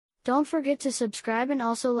Don't forget to subscribe and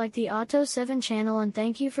also like the Auto 7 channel, and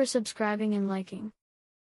thank you for subscribing and liking.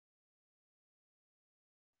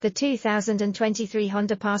 The 2023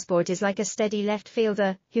 Honda Passport is like a steady left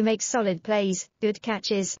fielder, who makes solid plays, good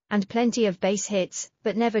catches, and plenty of base hits,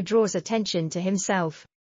 but never draws attention to himself.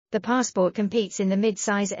 The Passport competes in the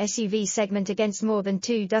mid-size SUV segment against more than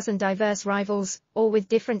 24 diverse rivals, all with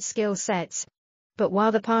different skill sets. But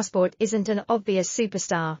while the Passport isn't an obvious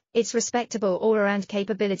superstar, its respectable all-around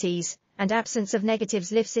capabilities and absence of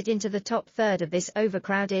negatives lifts it into the top third of this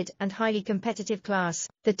overcrowded and highly competitive class.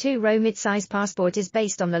 The two-row midsize Passport is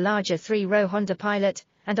based on the larger three-row Honda Pilot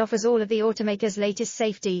and offers all of the automaker's latest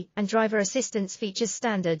safety and driver assistance features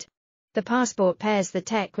standard. The Passport pairs the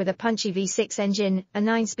tech with a punchy V6 engine, a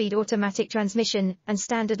 9-speed automatic transmission, and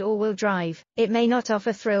standard all-wheel drive. It may not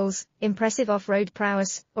offer thrills, impressive off-road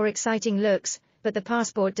prowess, or exciting looks, but the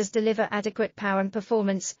Passport does deliver adequate power and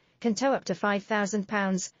performance, can tow up to 5,000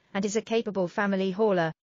 pounds, and is a capable family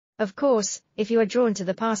hauler. Of course, if you are drawn to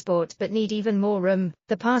the Passport but need even more room,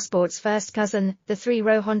 the Passport's first cousin, the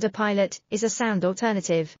three-row Honda Pilot, is a sound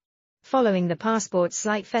alternative. Following the Passport's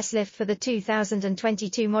slight facelift for the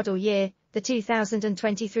 2022 model year, the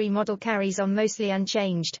 2023 model carries on mostly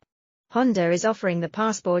unchanged. Honda is offering the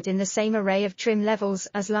Passport in the same array of trim levels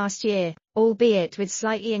as last year, albeit with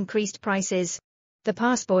slightly increased prices. The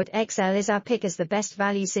Passport XL is our pick as the best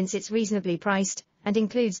value since it's reasonably priced, and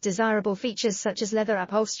includes desirable features such as leather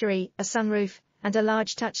upholstery, a sunroof, and a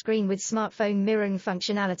large touchscreen with smartphone mirroring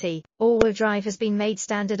functionality. All-wheel drive has been made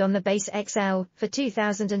standard on the base XL for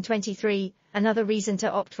 2023, another reason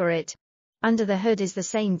to opt for it. Under the hood is the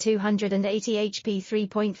same 280 HP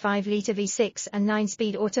 3.5-litre V6 and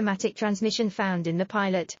 9-speed automatic transmission found in the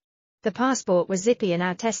Pilot. The Passport was zippy in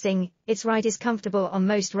our testing, its ride is comfortable on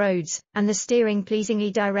most roads, and the steering pleasingly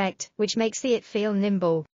direct, which makes it feel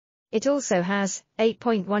nimble. It also has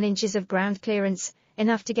 8.1 inches of ground clearance,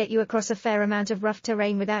 enough to get you across a fair amount of rough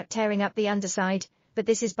terrain without tearing up the underside, but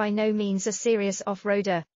this is by no means a serious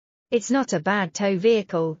off-roader. It's not a bad tow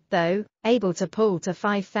vehicle, though, able to pull to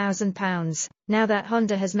 5,000 pounds. Now that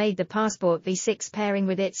Honda has made the Passport V6 pairing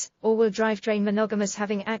with its all-wheel drivetrain monogamous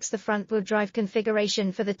having axed the front-wheel drive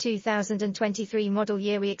configuration for the 2023 model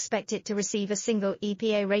year, we expect it to receive a single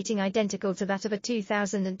EPA rating identical to that of a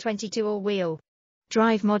 2022 all-wheel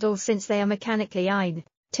drive model since they are mechanically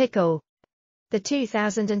identical. The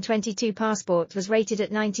 2022 Passport was rated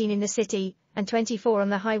at 19 in the city, and 24 on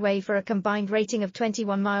the highway for a combined rating of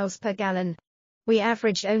 21 miles per gallon. We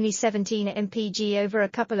averaged only 17 mpg over a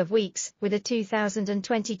couple of weeks, with a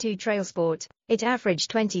 2022 Trailsport. It averaged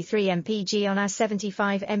 23 mpg on our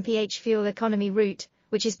 75 mph fuel economy route,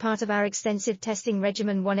 which is part of our extensive testing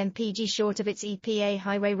regimen, 1 mpg short of its EPA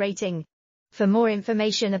highway rating. For more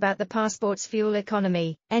information about the Passport's fuel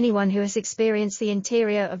economy, anyone who has experienced the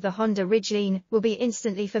interior of the Honda Ridgeline will be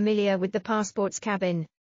instantly familiar with the Passport's cabin.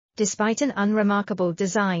 Despite an unremarkable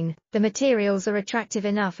design, the materials are attractive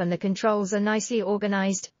enough and the controls are nicely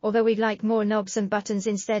organized, although we'd like more knobs and buttons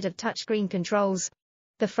instead of touchscreen controls.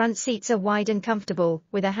 The front seats are wide and comfortable,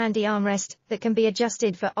 with a handy armrest that can be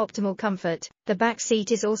adjusted for optimal comfort. The back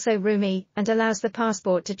seat is also roomy, and allows the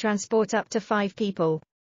Passport to transport up to 5 people.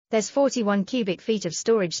 There's 41 cubic feet of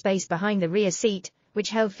storage space behind the rear seat, which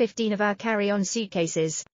held 15 of our carry-on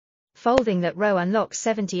suitcases. Folding that row unlocks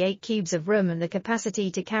 78 cubes of room and the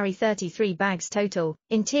capacity to carry 33 bags total.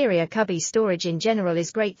 Interior cubby storage in general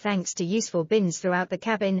is great thanks to useful bins throughout the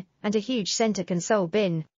cabin, and a huge center console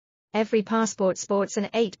bin. Every Passport sports an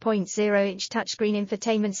 8.0-inch touchscreen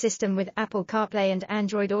infotainment system with Apple CarPlay and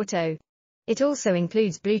Android Auto. It also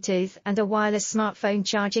includes Bluetooth and a wireless smartphone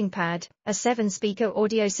charging pad. A 7-speaker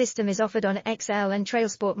audio system is offered on XL and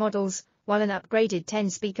Trailsport models, while an upgraded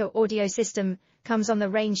 10-speaker audio system comes on the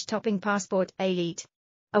range-topping Passport Elite.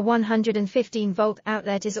 A 115-volt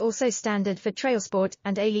outlet is also standard for Trailsport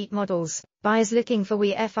and Elite models. Buyers looking for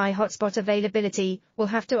Wi-Fi hotspot availability will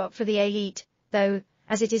have to opt for the Elite, though,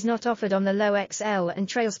 as it is not offered on the low XL and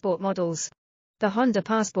Trailsport models. The Honda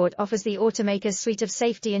Passport offers the automaker's suite of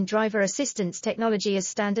safety and driver assistance technology as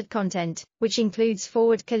standard content, which includes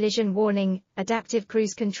forward collision warning, adaptive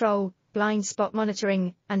cruise control, blind spot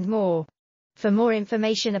monitoring, and more. For more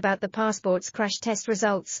information about the Passport's crash test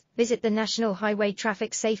results, visit the National Highway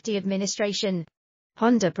Traffic Safety Administration.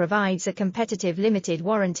 Honda provides a competitive limited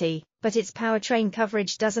warranty, but its powertrain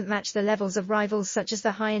coverage doesn't match the levels of rivals such as the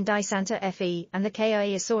Hyundai Santa Fe and the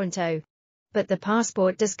Kia Sorento. But the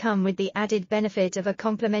Passport does come with the added benefit of a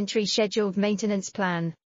complimentary scheduled maintenance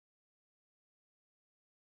plan.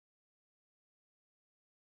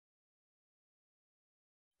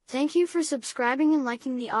 Thank you for subscribing and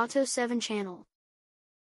liking the Auto 7 channel.